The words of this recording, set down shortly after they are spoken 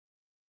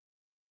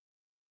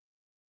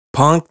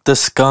Punk the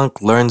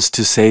Skunk Learns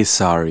to Say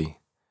Sorry.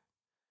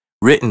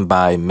 Written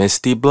by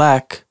Misty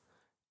Black.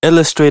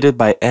 Illustrated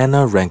by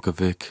Anna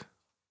Rankovic.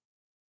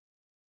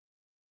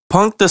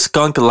 Punk the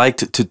Skunk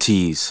liked to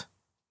tease.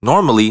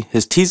 Normally,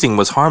 his teasing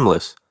was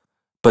harmless,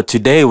 but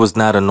today was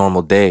not a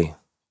normal day.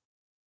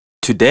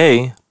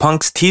 Today,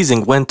 Punk's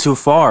teasing went too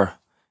far.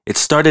 It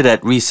started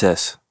at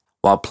recess.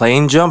 While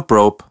playing jump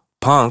rope,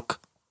 Punk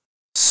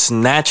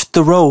snatched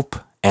the rope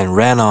and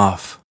ran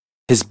off.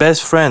 His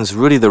best friends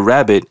Rudy the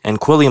Rabbit and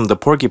Quilliam the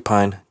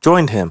Porcupine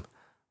joined him,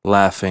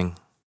 laughing.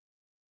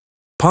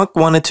 Punk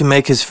wanted to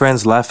make his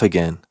friends laugh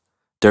again.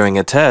 During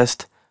a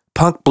test,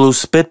 Punk blew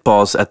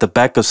spitballs at the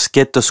back of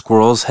Skit the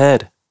Squirrel's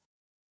head.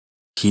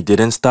 He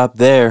didn't stop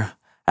there.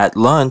 At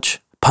lunch,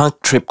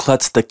 Punk tripped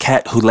Klutz the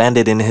cat who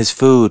landed in his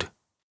food.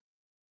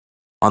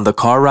 On the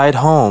car ride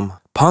home,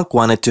 Punk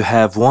wanted to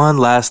have one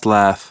last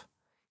laugh.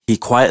 He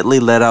quietly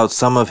let out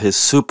some of his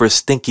super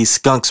stinky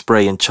skunk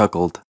spray and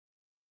chuckled.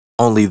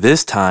 Only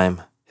this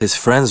time, his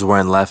friends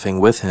weren't laughing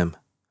with him.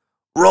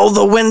 "Roll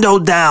the window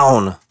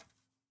down!"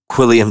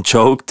 Quilliam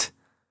choked.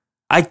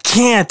 "I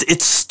can't,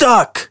 it's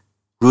stuck!"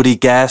 Rudy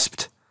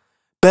gasped.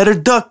 "Better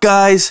duck,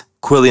 guys!"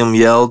 Quilliam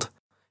yelled.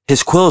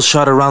 His quills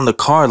shot around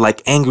the car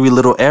like angry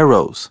little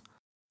arrows.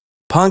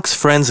 Punk's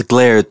friends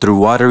glared through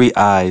watery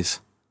eyes.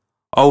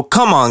 "Oh,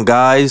 come on,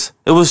 guys.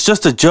 It was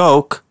just a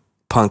joke,"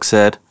 Punk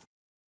said.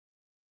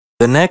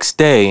 The next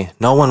day,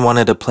 no one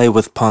wanted to play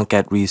with Punk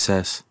at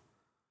recess.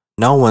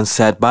 No one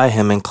sat by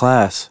him in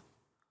class.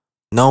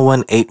 No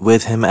one ate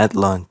with him at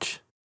lunch.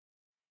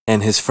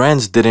 And his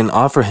friends didn't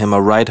offer him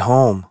a ride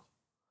home.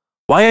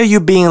 "Why are you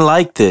being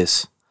like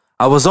this?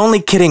 I was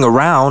only kidding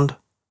around,"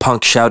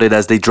 Punk shouted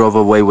as they drove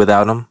away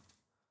without him.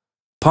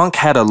 Punk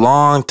had a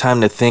long time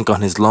to think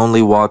on his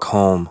lonely walk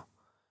home.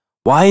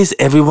 Why is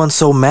everyone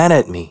so mad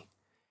at me?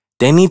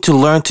 They need to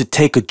learn to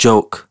take a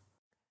joke.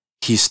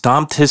 He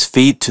stomped his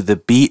feet to the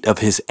beat of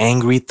his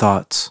angry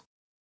thoughts.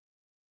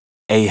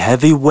 A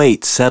heavy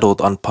weight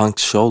settled on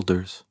Punk's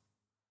shoulders.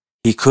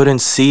 He couldn't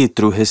see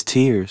through his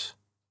tears.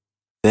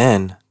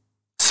 Then,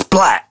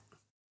 splat!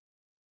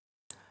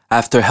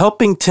 After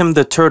helping Tim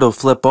the Turtle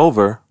flip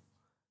over,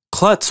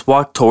 Klutz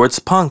walked towards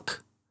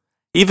Punk.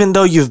 "Even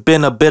though you've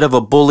been a bit of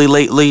a bully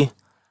lately,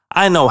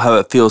 I know how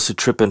it feels to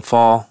trip and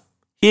fall.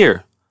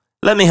 Here,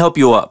 let me help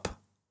you up."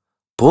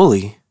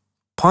 Bully?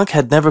 Punk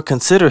had never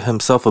considered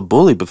himself a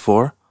bully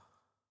before.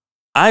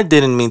 "I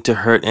didn't mean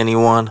to hurt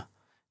anyone.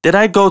 Did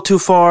I go too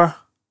far?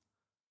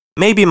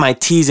 Maybe my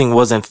teasing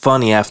wasn't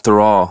funny after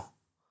all.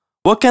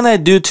 What can I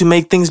do to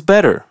make things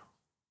better?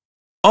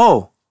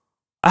 Oh,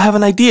 I have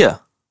an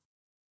idea."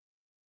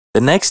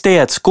 The next day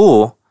at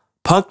school,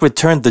 Punk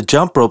returned the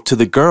jump rope to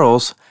the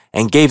girls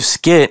and gave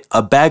Skit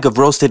a bag of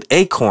roasted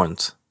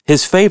acorns,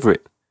 his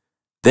favorite.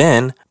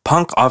 Then,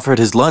 Punk offered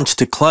his lunch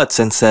to Klutz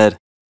and said,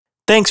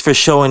 "Thanks for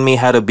showing me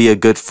how to be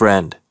a good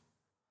friend."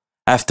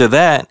 After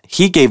that,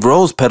 he gave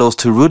rose petals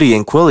to Rudy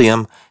and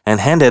Quilliam and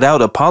handed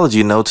out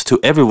apology notes to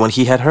everyone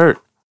he had hurt.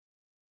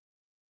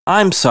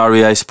 "I'm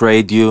sorry I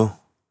sprayed you.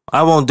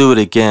 I won't do it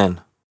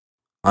again.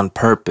 On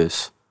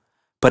purpose.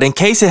 But in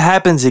case it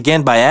happens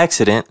again by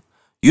accident,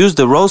 use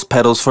the rose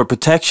petals for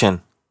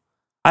protection.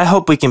 I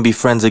hope we can be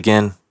friends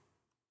again.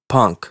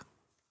 Punk."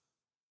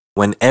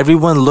 When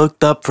everyone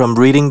looked up from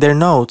reading their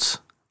notes,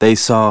 they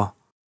saw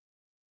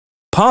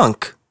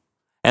Punk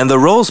and the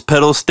rose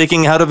petals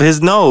sticking out of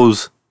his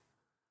nose.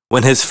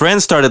 When his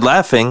friends started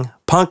laughing,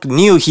 Punk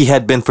knew he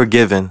had been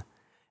forgiven.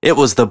 It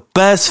was the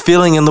best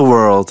feeling in the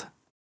world.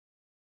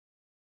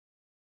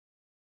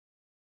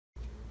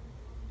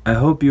 I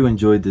hope you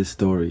enjoyed this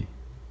story.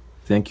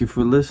 Thank you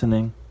for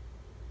listening.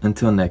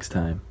 Until next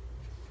time.